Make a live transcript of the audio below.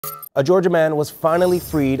A Georgia man was finally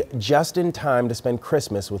freed just in time to spend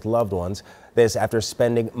Christmas with loved ones. This after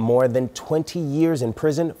spending more than 20 years in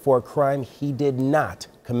prison for a crime he did not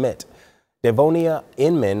commit. Devonia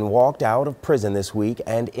Inman walked out of prison this week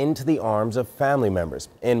and into the arms of family members.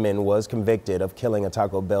 Inman was convicted of killing a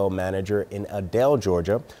Taco Bell manager in Adel,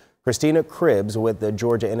 Georgia. Christina Cribbs with the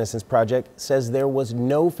Georgia Innocence Project says there was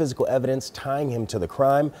no physical evidence tying him to the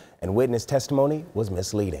crime and witness testimony was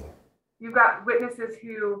misleading. You've got witnesses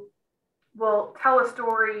who will tell a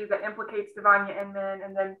story that implicates Devonia Inman,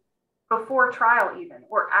 and then before trial even,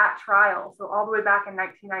 or at trial, so all the way back in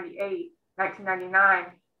 1998, 1999,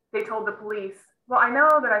 they told the police, well, I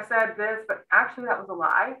know that I said this, but actually that was a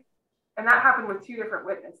lie. And that happened with two different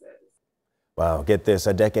witnesses. Wow, get this,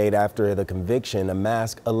 a decade after the conviction, a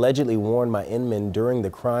mask allegedly worn by Inman during the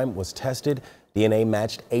crime was tested. DNA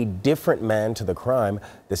matched a different man to the crime.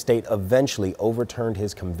 The state eventually overturned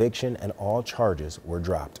his conviction and all charges were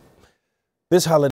dropped. This holiday